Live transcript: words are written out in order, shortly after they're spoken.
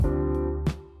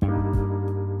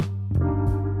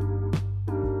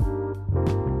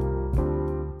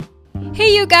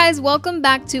Hey you guys, welcome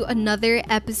back to another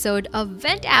episode of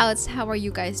Vent Outs. How are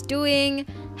you guys doing?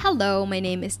 Hello, my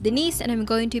name is Denise and I'm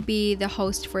going to be the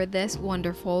host for this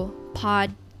wonderful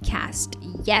podcast.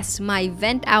 Yes, my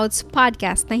Vent Outs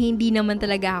podcast na hindi naman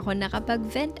talaga ako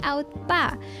nakapag-vent out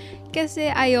pa. Kasi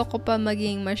ayoko pa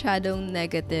maging masyadong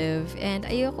negative and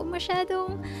ayoko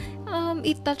masyadong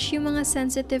i-touch yung mga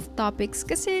sensitive topics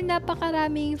kasi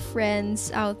napakaraming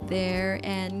friends out there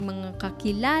and mga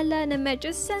kakilala na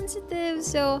medyo sensitive.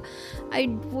 So,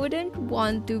 I wouldn't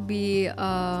want to be,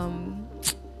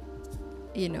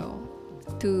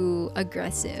 too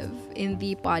aggressive in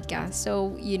the podcast.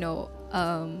 So,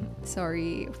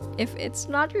 sorry if it's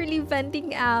not really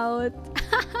venting out.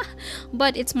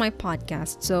 But it's my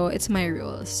podcast, so it's my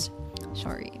rules.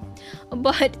 Sorry.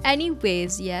 But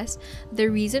anyways, yes, the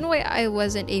reason why I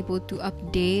wasn't able to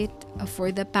update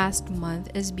for the past month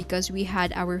is because we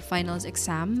had our finals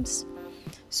exams.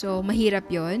 So, mahirap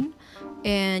yon.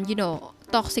 And,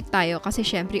 toxic tayo kasi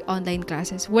syempre online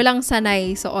classes. Walang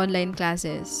sanay sa online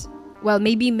classes. Well,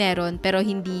 maybe meron, pero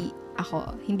hindi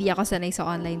ako sanay sa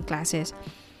online classes.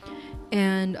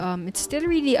 And it's still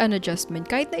really an adjustment.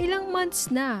 Kahit na ilang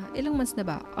months na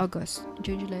ba? August,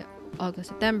 June, July, August,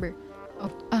 September.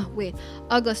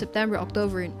 August, September,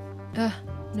 October,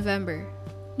 November.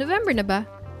 November na ba?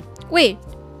 Wait,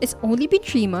 it's only been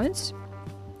 3 months?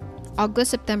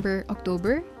 August, September,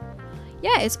 October?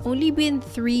 Yeah, it's only been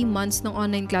 3 months ng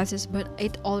online classes, but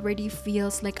it already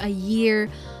feels like a year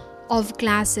of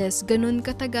classes. Ganun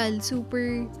katagal.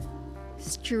 Super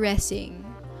stressing.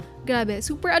 Grabe.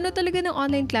 Super talaga ng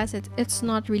online classes. It's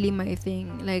not really my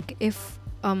thing. Like, if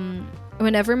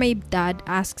whenever my dad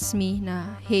asks me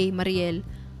na, hey, Mariel,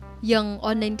 yung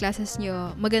online classes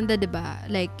nyo, maganda, diba?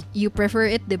 Like, you prefer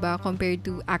it, diba? Compared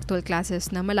to actual classes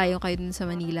na malayo kayo dun sa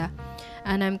Manila.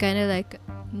 And I'm kind of like,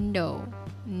 no,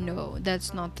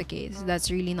 that's not the case. That's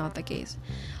really not the case.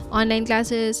 Online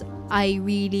classes, I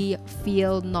really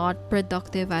feel not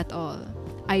productive at all.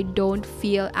 I don't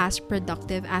feel as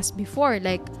productive as before.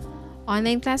 Like,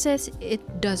 online classes, it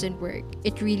doesn't work.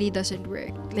 It really doesn't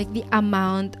work. Like, the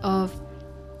amount of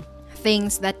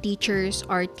things that teachers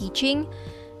are teaching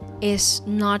is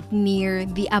not near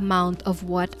the amount of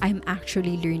what I'm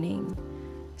actually learning.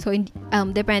 So,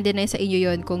 depende na sa inyo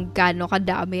yun kung gaano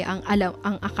kadami ang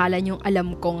akala nyong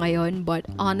alam ko ngayon. But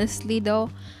honestly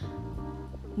though,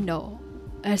 no.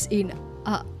 As in,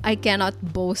 I cannot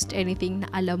boast anything na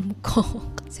alam ko.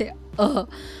 Kasi,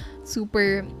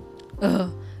 super,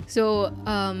 So,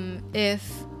 if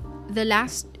the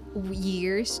last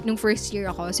years, nung first year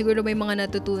ako, siguro may mga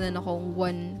natutunan akong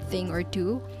one thing or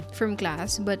two from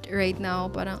class. But right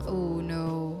now, parang, oh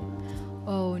no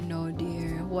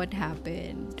dear, what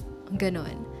happened?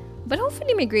 Ganon. But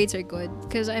hopefully my grades are good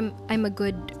because I'm a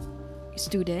good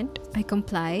student. I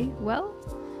comply well.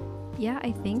 Yeah,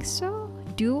 I think so.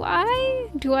 Do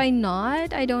I? Do I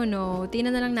not? I don't know.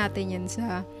 Tingnan na lang natin yan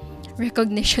sa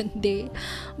recognition day.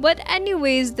 But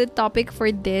anyways, the topic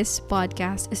for this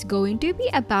podcast is going to be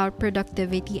about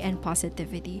productivity and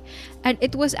positivity. And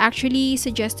it was actually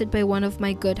suggested by one of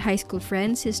my good high school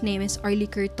friends. His name is Arly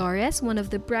Kurt Torres, one of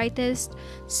the brightest,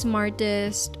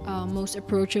 smartest, most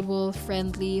approachable,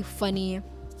 friendly, funny,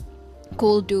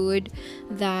 cool dude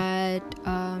that,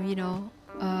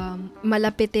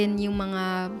 malapitin yung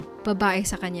mga babae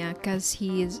sa kanya because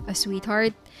he is a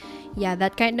sweetheart. Yeah,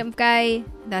 that kind of guy,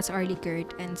 that's Arly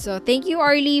Kurt. And so, thank you,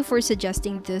 Arly, for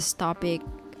suggesting this topic.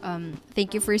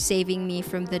 Thank you for saving me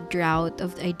from the drought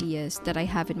of ideas that I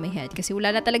have in my head. Kasi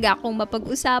wala na talaga akong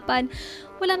mapag-usapan.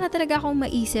 Wala na talaga akong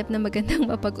maisip na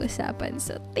magandang mapag-usapan.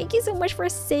 So, thank you so much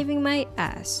for saving my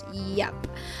ass. Yep.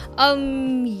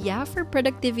 For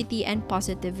productivity and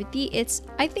positivity,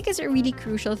 I think it's a really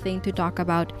crucial thing to talk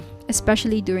about,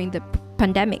 especially during the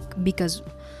pandemic, because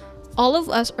all of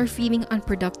us are feeling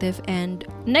unproductive and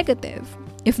negative.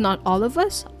 If not all of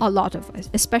us, a lot of us,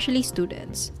 especially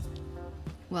students.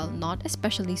 Well, not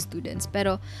especially students,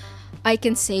 pero I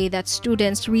can say that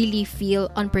students really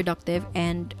feel unproductive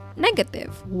and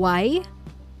negative. Why?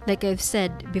 Like I've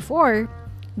said before,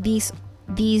 these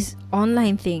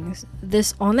online things,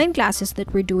 this online classes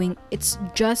that we're doing, it's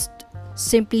just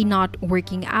simply not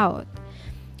working out.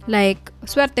 Like,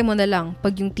 swerte mo na lang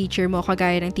pag yung teacher mo,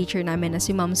 kagaya ng teacher namin na si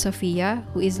Ma'am Sofia,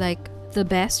 who is like the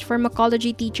best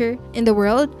pharmacology teacher in the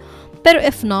world. Pero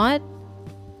if not,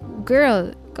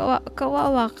 girl,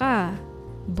 kawawa ka.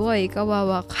 Boy,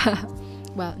 kawawa ka.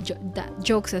 Well,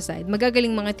 jokes aside,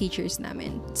 magagaling mga teachers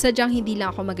namin. Sadyang hindi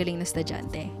lang ako magaling na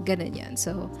estudyante. Ganun yan.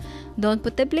 So, don't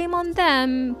put the blame on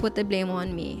them. Put the blame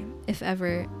on me if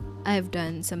ever I've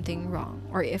done something wrong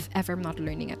or if ever I'm not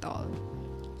learning at all.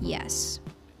 Yes.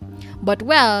 But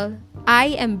well,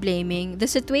 I am blaming the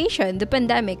situation, the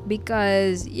pandemic,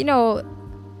 because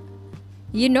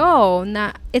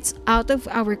na it's out of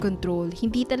our control.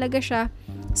 Hindi talaga siya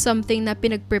something na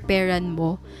pinagpreparan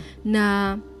mo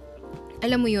na,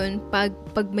 alam mo yun, pag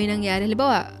may nangyari,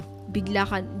 halimbawa,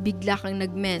 bigla kang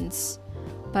nag-mens,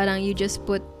 parang you just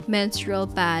put menstrual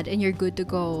pad and you're good to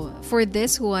go. For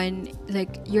this one,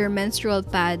 like, your menstrual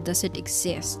pad doesn't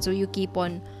exist, so you keep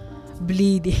on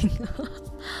bleeding.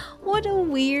 What a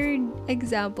weird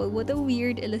example, what a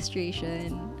weird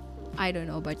illustration. I don't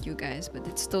know about you guys, but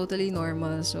it's totally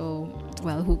normal, so,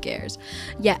 well, who cares?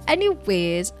 Yeah,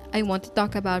 anyways, I want to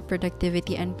talk about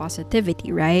productivity and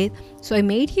positivity, right? So I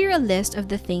made here a list of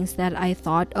the things that I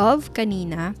thought of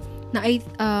kanina na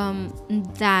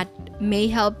that may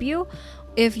help you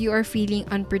if you are feeling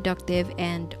unproductive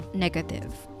and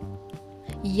negative.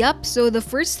 Yup, so the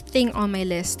first thing on my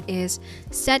list is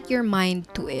set your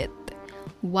mind to it.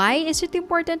 Why is it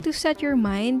important to set your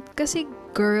mind? Kasi,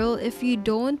 girl, if you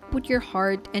don't put your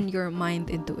heart and your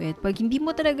mind into it, pag hindi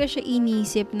mo talaga siya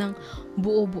inisip ng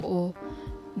buo-buo,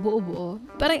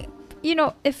 parang,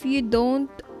 if you don't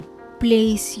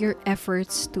place your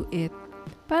efforts to it,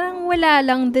 parang wala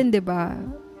lang din, diba?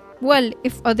 Well,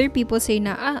 if other people say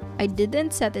na, I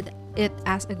didn't set it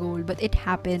as a goal, but it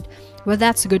happened, well,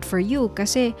 that's good for you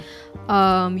kasi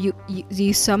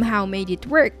you somehow made it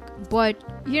work. But,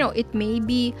 it may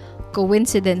be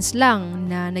coincidence lang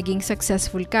na naging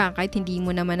successful ka kahit hindi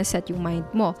mo naman na-set yung mind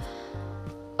mo.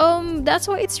 That's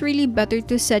why it's really better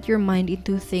to set your mind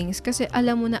into things kasi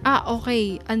alam mo na,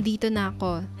 okay, andito na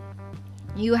ako.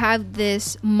 You have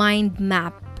this mind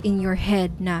map in your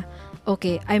head na,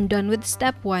 okay, I'm done with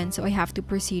step 1, so I have to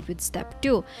proceed with step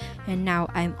 2. And now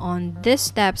I'm on this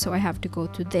step, so I have to go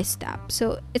to this step.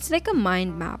 So it's like a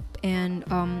mind map, and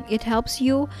it helps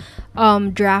you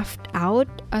draft out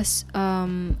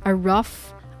a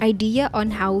rough idea on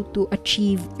how to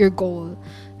achieve your goal.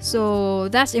 So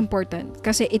that's important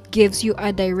kasi it gives you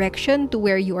a direction to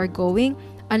where you are going.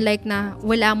 Unlike na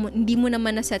hindi mo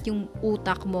naman na-set yung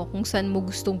utak mo kung saan mo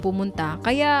gustong pumunta.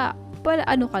 Kaya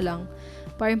ka lang,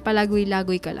 parang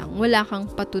palagoy-lagoy ka lang. Wala kang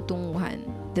patutunguhan,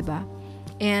 'di ba?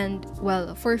 And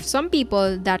well, for some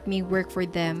people that may work for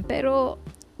them, pero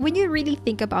when you really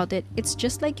think about it, it's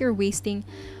just like you're wasting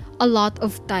a lot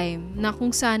of time na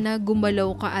kung sana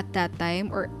gumalaw ka at that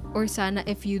time or sana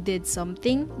if you did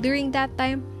something during that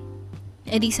time,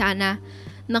 edi sana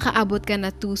nakaabot ka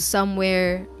na to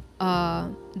somewhere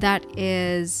that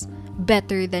is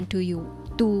better than to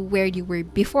where you were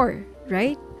before,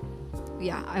 right?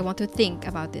 Yeah, I want to think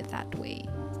about it that way.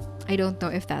 I don't know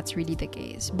if that's really the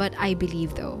case, but I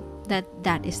believe though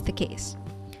that is the case.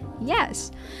 Yes.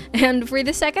 And for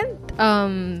the second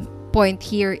point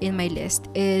here in my list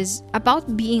is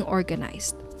about being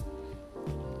organized.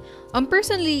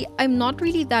 Personally, I'm not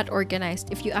really that organized.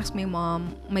 If you ask my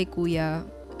mom, my kuya,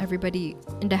 everybody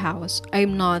in the house,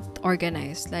 I'm not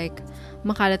organized. Like,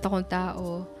 makalat akong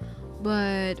tao.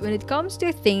 But when it comes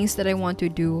to things that I want to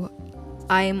do,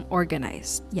 I'm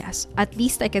organized. Yes, at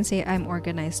least I can say I'm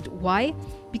organized. Why?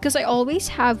 Because I always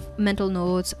have mental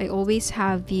notes. I always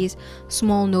have these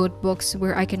small notebooks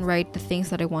where I can write the things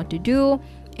that I want to do.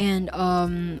 And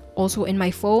also in my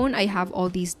phone, I have all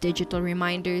these digital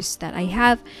reminders that I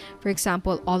have. For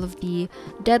example, all of the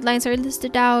deadlines are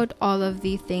listed out. All of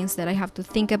the things that I have to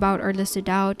think about are listed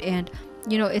out. And,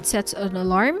 it sets an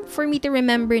alarm for me to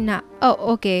remember na,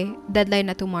 okay, deadline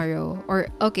na tomorrow.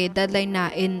 Or, okay, deadline na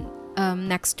in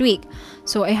next week,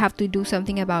 so I have to do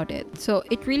something about it. So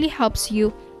it really helps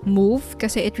you move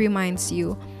kasi it reminds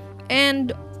you. And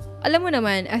alam mo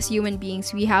naman, as human beings,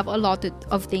 we have a lot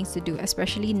of things to do,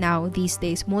 especially now these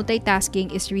days. Multitasking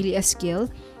is really a skill,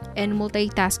 and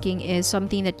multitasking is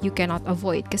something that you cannot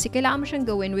avoid kasi kailangan mo siyang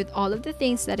gawin with all of the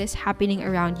things that is happening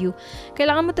around you.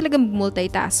 Kailangan mo talagang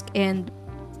multitask, and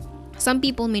some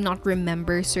people may not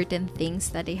remember certain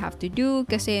things that they have to do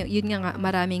kasi yun nga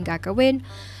maraming gagawin.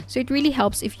 So it really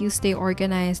helps if you stay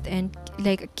organized and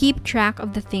like keep track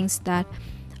of the things that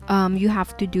you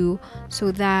have to do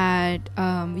so that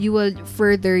you will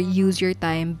further use your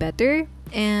time better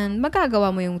and magagawa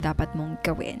mo yung dapat mong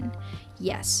gawin.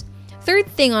 Yes. Third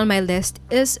thing on my list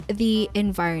is the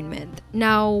environment.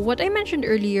 Now, what I mentioned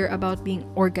earlier about being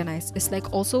organized is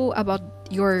like also about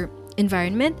your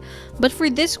environment, but for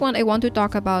this one I want to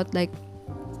talk about like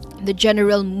the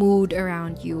general mood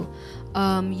around you.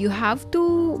 You have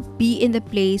to be in the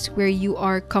place where you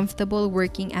are comfortable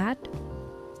working at,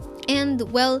 and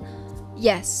well,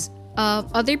 yes,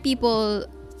 other people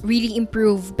really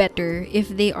improve better if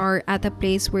they are at a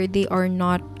place where they are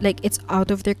not, like, it's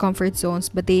out of their comfort zones,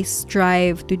 but they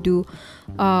strive to do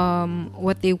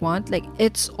what they want. Like,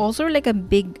 it's also like a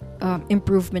big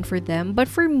improvement for them. But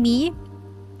for me,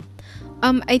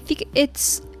 I think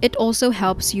it also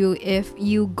helps you if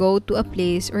you go to a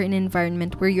place or an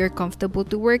environment where you're comfortable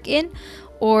to work in,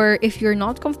 or if you're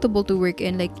not comfortable to work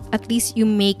in, like, at least you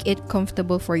make it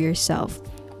comfortable for yourself.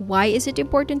 Why is it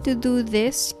important to do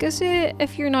this? Because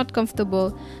if you're not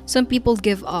comfortable, some people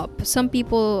give up. Some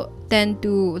people tend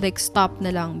to like stop na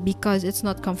lang because it's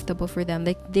not comfortable for them.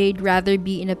 Like, they'd rather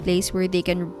be in a place where they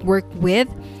can work with,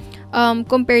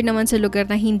 compared naman sa lugar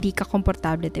na hindi ka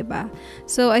komportable, diba?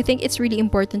 So I think it's really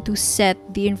important to set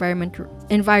the environment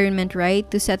right,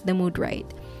 to set the mood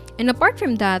right. And apart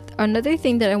from that, another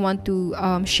thing that I want to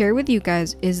share with you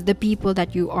guys is the people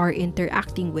that you are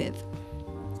interacting with.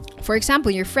 For example,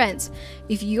 your friends.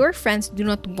 If your friends do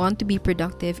not want to be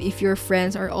productive, if your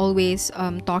friends are always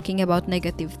talking about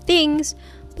negative things,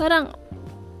 parang,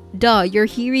 duh, you're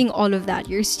hearing all of that,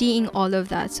 you're seeing all of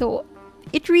that. So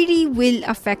it really will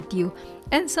affect you.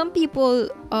 And some people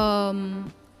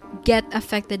get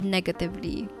affected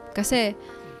negatively. Kasi,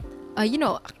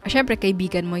 syempre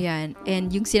kaibigan mo yan.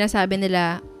 And yung sinasabi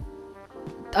nila,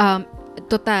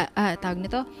 tawag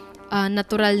nito,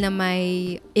 natural na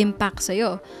may impact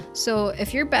sa'yo. So,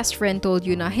 if your best friend told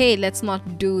you na, hey, let's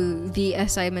not do the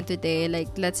assignment today, like,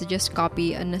 let's just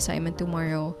copy an assignment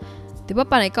tomorrow. Diba,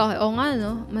 parang ikaw, nga,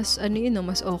 no? Mas,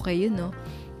 mas okay yun, no?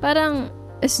 Parang,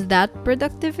 is that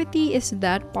productivity? Is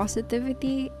that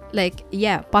positivity? Like,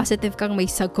 yeah, positive kang may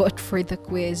sagot for the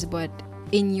quiz, but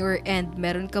in your end,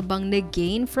 meron ka bang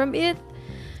na-gain from it?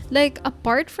 Like,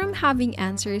 apart from having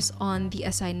answers on the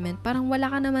assignment, parang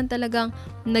wala ka naman talagang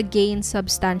na-gain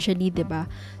substantially, diba?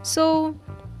 So,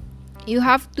 you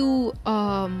have to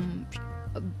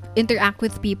interact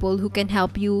with people who can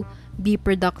help you be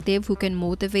productive, who can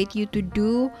motivate you to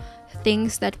do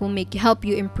things that will help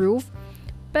you improve.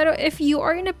 Pero if you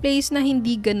are in a place na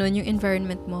hindi ganun yung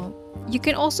environment mo, you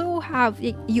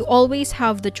always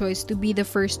have the choice to be the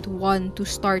first one to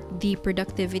start the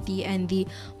productivity and the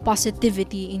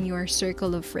positivity in your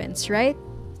circle of friends, right?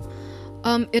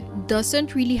 It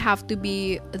doesn't really have to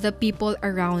be the people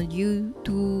around you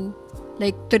to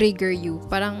like trigger you.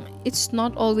 Parang it's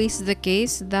not always the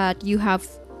case that you have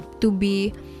to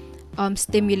be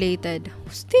stimulated,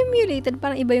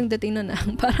 parang iba yung dating nun.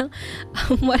 Parang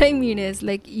what I mean is,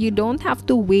 like, you don't have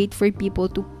to wait for people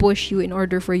to push you in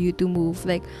order for you to move.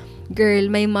 Like, girl,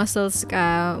 may muscles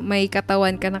ka, may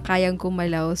katawan ka na kayang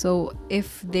gumalaw, so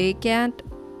if they can't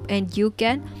and you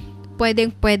can,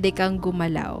 pwede kang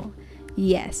gumalaw.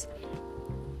 Yes.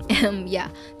 Yeah.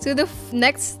 So the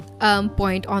next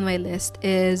point on my list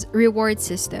is reward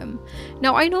system.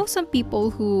 Now, I know some people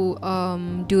who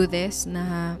do this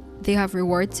na they have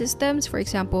reward systems. For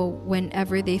example,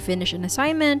 whenever they finish an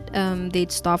assignment,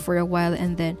 they'd stop for a while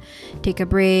and then take a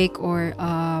break, or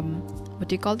what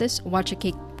do you call this? Watch a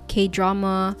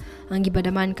K-drama. Ang iba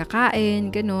naman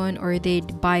kakain, ganun. Or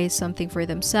they'd buy something for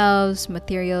themselves,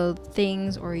 material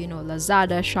things, or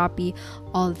Lazada, Shopee,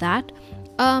 all that.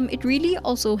 It really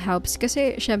also helps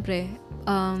kasi syempre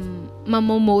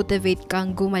mamomotivate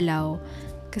kang gumalaw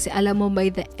kasi alam mo by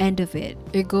the end of it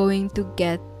you're going to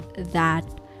get that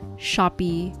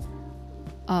Shopee,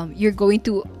 you're going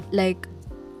to like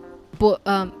what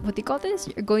do you call this?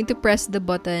 You're going to press the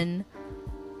button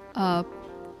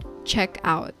check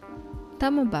out.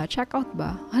 Tama ba? Check out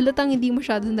ba? Halatang hindi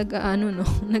masyado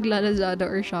naglalazada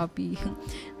or Shopee.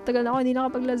 Tagal na ako hindi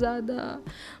nakapag-Lazada.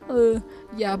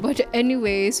 Yeah, but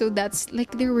anyway, so that's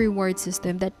like their reward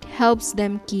system that helps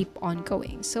them keep on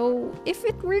going. So, if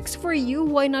it works for you,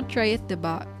 why not try it,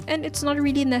 diba? And it's not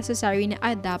really necessary na,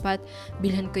 dapat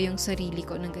bilhan ko yung sarili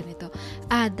ko ng ganito.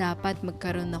 Dapat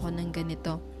magkaroon ako ng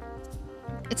ganito.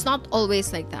 It's not always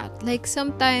like that. Like,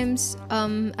 sometimes,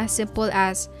 as simple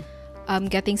as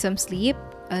getting some sleep,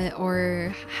 or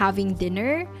having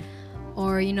dinner,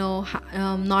 or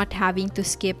not having to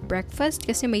skip breakfast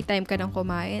kasi may time ka nang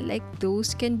kumain. Like,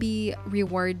 those can be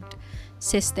reward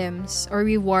systems or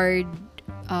rewards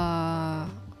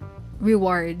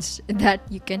that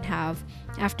you can have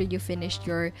after you finished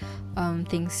your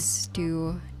things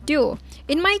to do.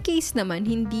 In my case naman,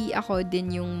 hindi ako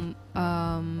din yung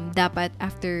dapat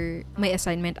after my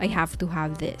assignment I have to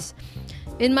have this.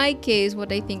 In my case,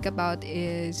 what I think about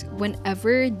is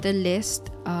whenever the list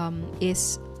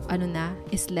is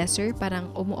lesser, parang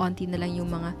umuunti na lang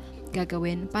yung mga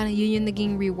gagawin. Parang yun yung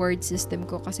naging reward system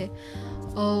ko kasi,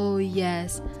 oh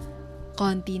yes,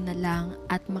 konti na lang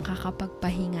at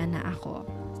makakapagpahinga na ako.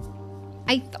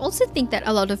 I also think that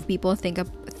a lot of people think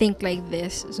think like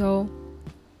this. So,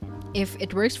 if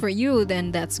it works for you, then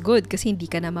that's good kasi hindi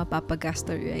ka na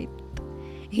mapapagasto, right?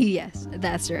 Yes,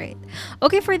 that's right.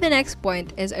 Okay, for the next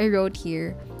point, as I wrote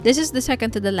here, this is the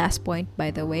second to the last point, by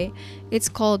the way. It's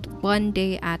called one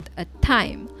day at a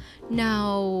time.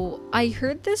 Now, I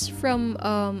heard this from,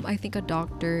 I think a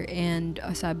doctor, and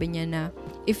sabi niya na,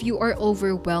 if you are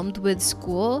overwhelmed with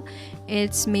school,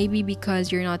 it's maybe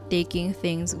because you're not taking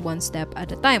things one step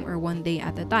at a time or one day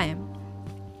at a time.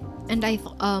 And I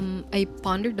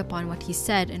pondered upon what he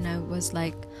said, and I was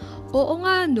like, oo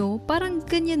nga no, parang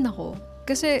ganyan ako.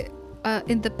 Kasi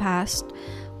in the past,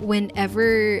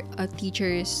 whenever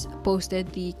teachers posted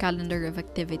the calendar of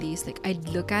activities, like I'd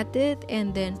look at it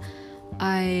and then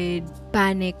I'd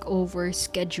panic over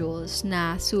schedules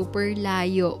na super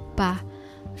layo pa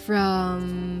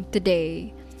from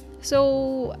today.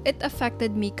 So it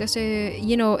affected me kasi,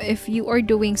 you know, if you are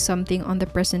doing something on the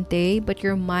present day but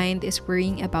your mind is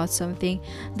worrying about something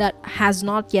that has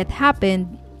not yet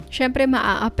happened, syempre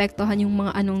maaapektuhan yung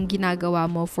mga anong ginagawa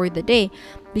mo for the day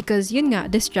because yun nga,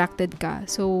 distracted ka.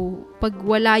 So pag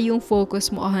wala yung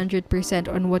focus mo 100%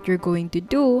 on what you're going to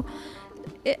do,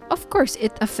 of course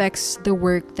it affects the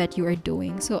work that you are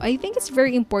doing. So I think it's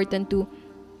very important to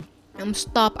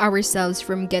stop ourselves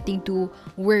from getting too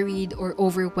worried or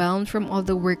overwhelmed from all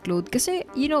the workload kasi,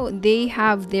 you know, they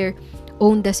have their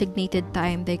own designated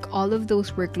time. Like all of those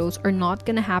workloads are not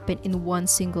gonna happen in one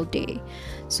single day.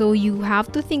 So you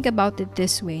have to think about it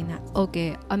this way na,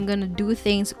 okay, I'm gonna do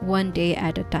things one day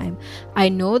at a time. I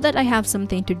know that I have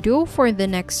something to do for the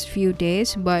next few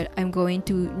days, but I'm going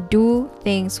to do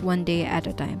things one day at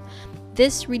a time.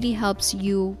 This really helps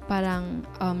you parang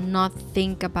not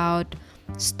think about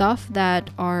stuff that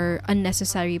are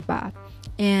unnecessary pa.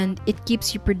 And it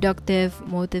keeps you productive,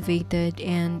 motivated,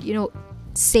 and, you know,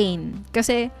 sane.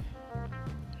 Kasi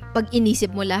pag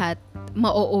inisip mo lahat,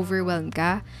 ma-overwhelm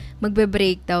ka,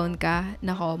 magbe-breakdown ka,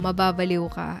 nako, mababaliw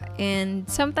ka. And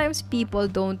sometimes people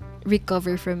don't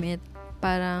recover from it.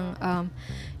 Parang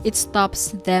it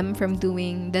stops them from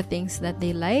doing the things that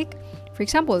they like. For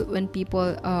example, when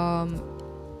people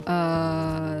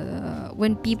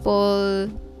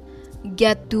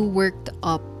get too worked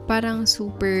up, parang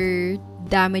super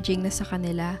damaging na sa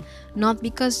kanila. Not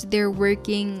because they're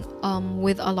working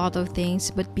with a lot of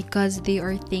things, but because they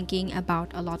are thinking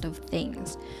about a lot of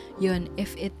things. Yun,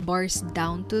 if it bars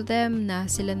down to them na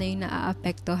sila na yung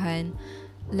naaapektuhan,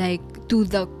 like to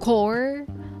the core,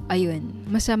 ayun,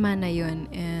 masama na yun.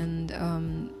 And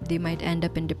they might end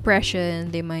up in depression,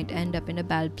 they might end up in a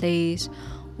bad place,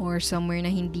 or somewhere na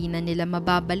hindi na nila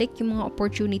mababalik yung mga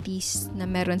opportunities na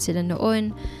meron sila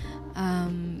noon.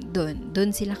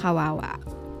 Dun sila kawawa.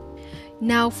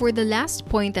 Now, for the last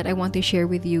point that I want to share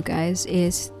with you guys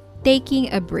is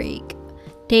taking a break.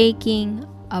 Taking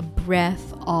a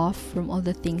breath off from all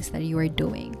the things that you are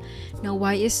doing. Now,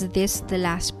 why is this the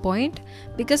last point?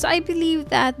 Because I believe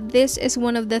that this is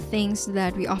one of the things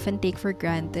that we often take for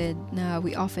granted, na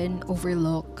we often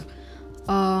overlook.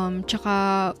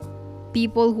 Tsaka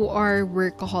people who are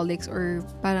workaholics or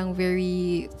parang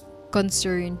very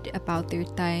concerned about their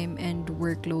time and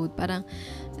workload, parang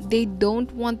they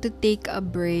don't want to take a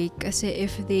break kasi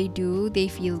if they do, they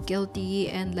feel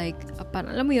guilty and like,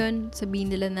 parang alam mo yun,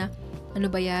 sabihin nila na, ano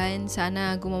ba yan,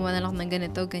 sana gumawa na lang ng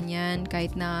ganito, ganyan,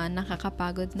 kahit na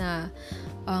nakakapagod na,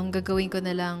 gagawin ko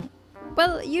na lang.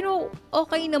 Well, you know,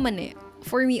 okay naman eh.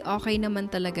 For me, okay naman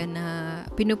talaga na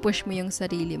pinupush mo yung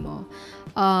sarili mo.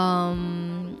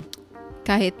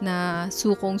 Kahit na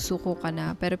sukong-suko ka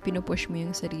na, pero pinupush mo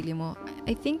yung sarili mo.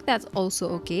 I think that's also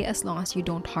okay as long as you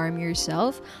don't harm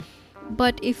yourself.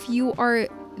 But if you are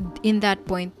in that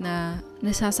point na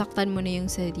nasasaktan mo na yung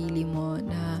sarili mo,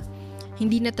 na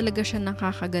hindi na talaga siya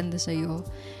nakakaganda sa'yo,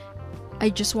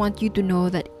 I just want you to know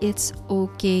that it's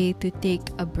okay to take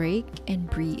a break and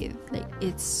breathe. Like,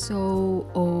 it's so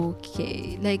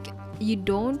okay. Like, you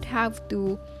don't have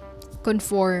to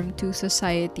conform to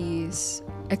society's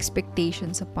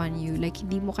expectations upon you. Like,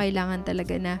 hindi mo kailangan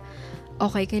talaga na,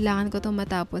 okay, kailangan ko to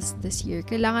matapos this year.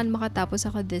 Kailangan makatapos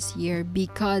ako this year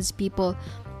because people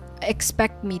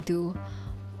expect me to.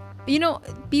 You know,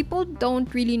 people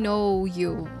don't really know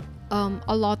you.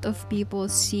 A lot of people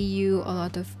see you, a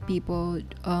lot of people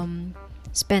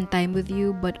spend time with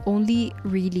you, but only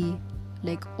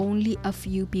a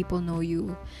few people know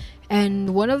you.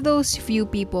 And one of those few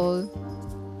people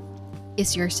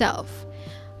is yourself.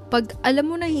 Pag alam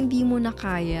mo na hindi mo na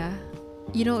kaya,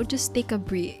 you know, just take a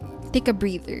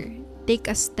breather.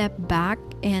 Take a step back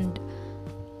and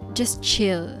just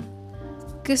chill.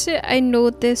 Kasi I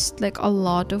noticed like a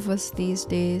lot of us these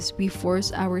days, we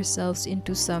force ourselves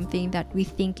into something that we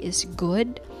think is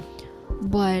good,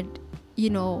 But,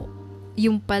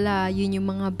 yung pala, yun yung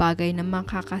mga bagay na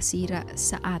makakasira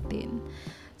sa atin.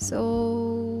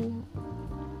 So,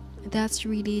 that's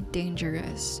really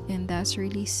dangerous. And that's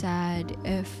really sad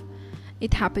if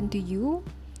it happened to you,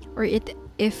 or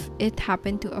if it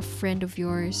happened to a friend of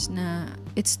yours na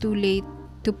it's too late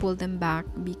to pull them back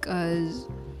because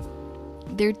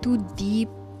they're too deep,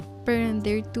 parang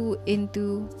they're too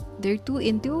into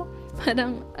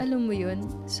parang alam mo yun,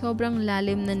 sobrang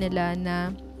lalim na nila na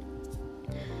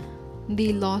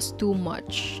they lost too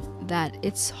much that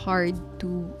it's hard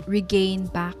to regain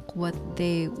back what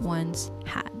they once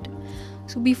had.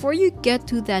 So before you get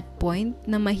to that point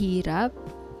na mahirap,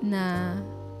 na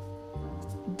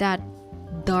that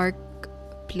dark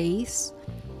place,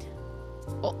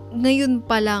 ngayon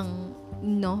pa lang,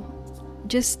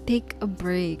 just take a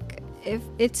break. If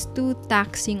it's too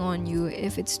taxing on you,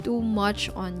 if it's too much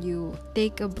on you,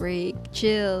 take a break,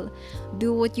 chill,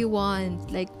 do what you want,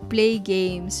 like play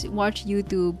games, watch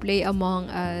YouTube, play Among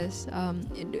Us,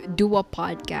 do a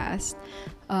podcast,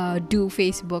 do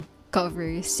Facebook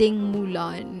covers, sing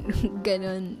Mulan,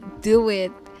 ganon, do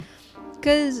it.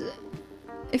 Because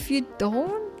if you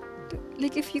don't,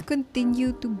 like if you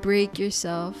continue to break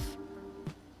yourself,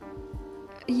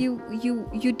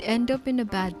 you'd end up in a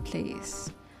bad place.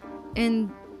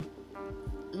 And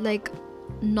like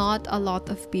not a lot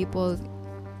of people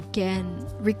can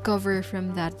recover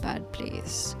from that bad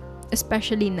place,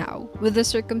 especially now with the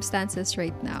circumstances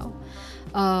right now.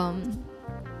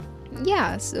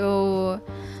 So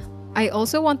I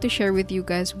also want to share with you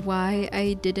guys why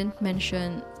I didn't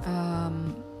mention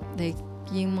like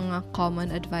yung mga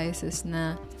common advices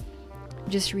na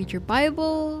just read your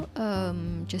Bible,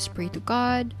 just pray to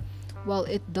God. While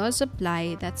it does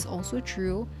apply, that's also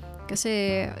true.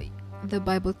 Kasi the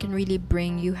Bible can really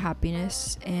bring you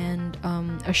happiness and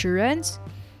assurance,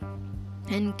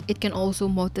 and it can also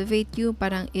motivate you.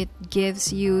 Parang it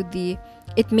makes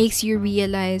you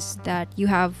realize that you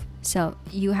have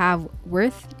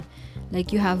worth,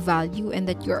 like you have value, and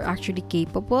that you're actually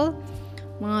capable.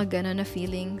 Mga ganun na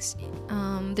feelings.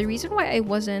 The reason why I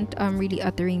wasn't really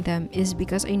uttering them is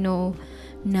because I know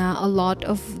na a lot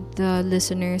of the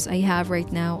listeners I have right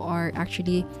now are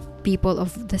actually people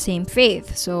of the same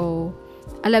faith. So,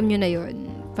 alam nyo na yun.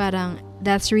 Parang,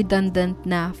 that's redundant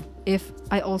na if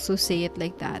I also say it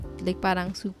like that. Like,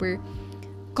 parang super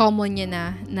common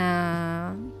niya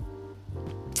na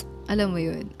alam mo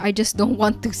yun. I just don't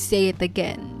want to say it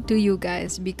again to you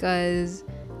guys because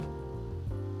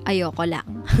ayoko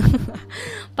lang.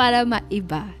 Para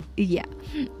maiba. Yeah.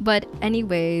 But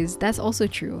anyways, that's also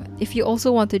true. If you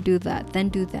also want to do that, then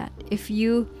do that. If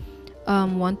you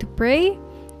want to pray,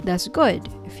 that's good.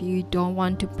 If you don't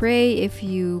want to pray, if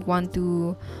you want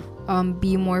to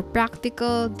be more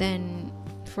practical, then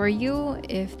for you,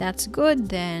 if that's good,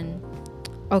 then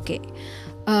okay.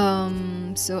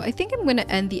 So I think I'm gonna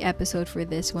end the episode for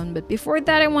this one, but before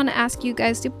that, I want to ask you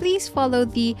guys to please follow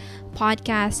the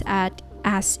podcast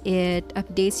as it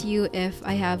updates you if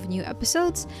I have new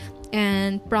episodes,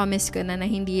 and promise ko na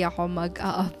hindi ako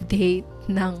mag-update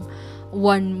ng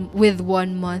 1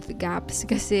 month gaps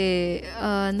kasi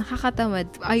nakakatamad.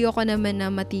 Ayoko naman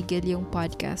na matigil yung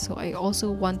podcast, so I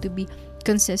also want to be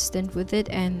consistent with it,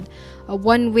 and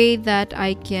one way that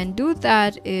I can do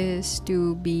that is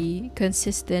to be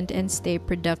consistent and stay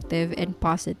productive and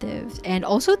positive, and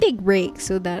also take breaks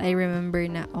so that I remember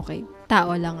na okay,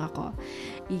 tao lang ako.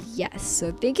 Yes,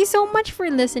 so thank you so much for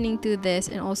listening to this,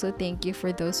 and also thank you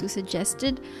for those who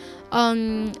suggested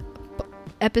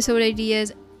episode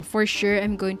ideas. For sure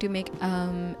I'm going to make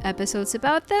episodes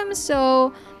about them,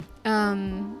 so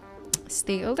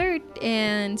stay alert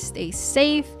and stay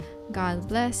safe. God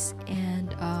bless,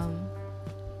 and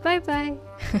bye bye.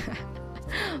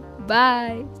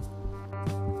 Bye.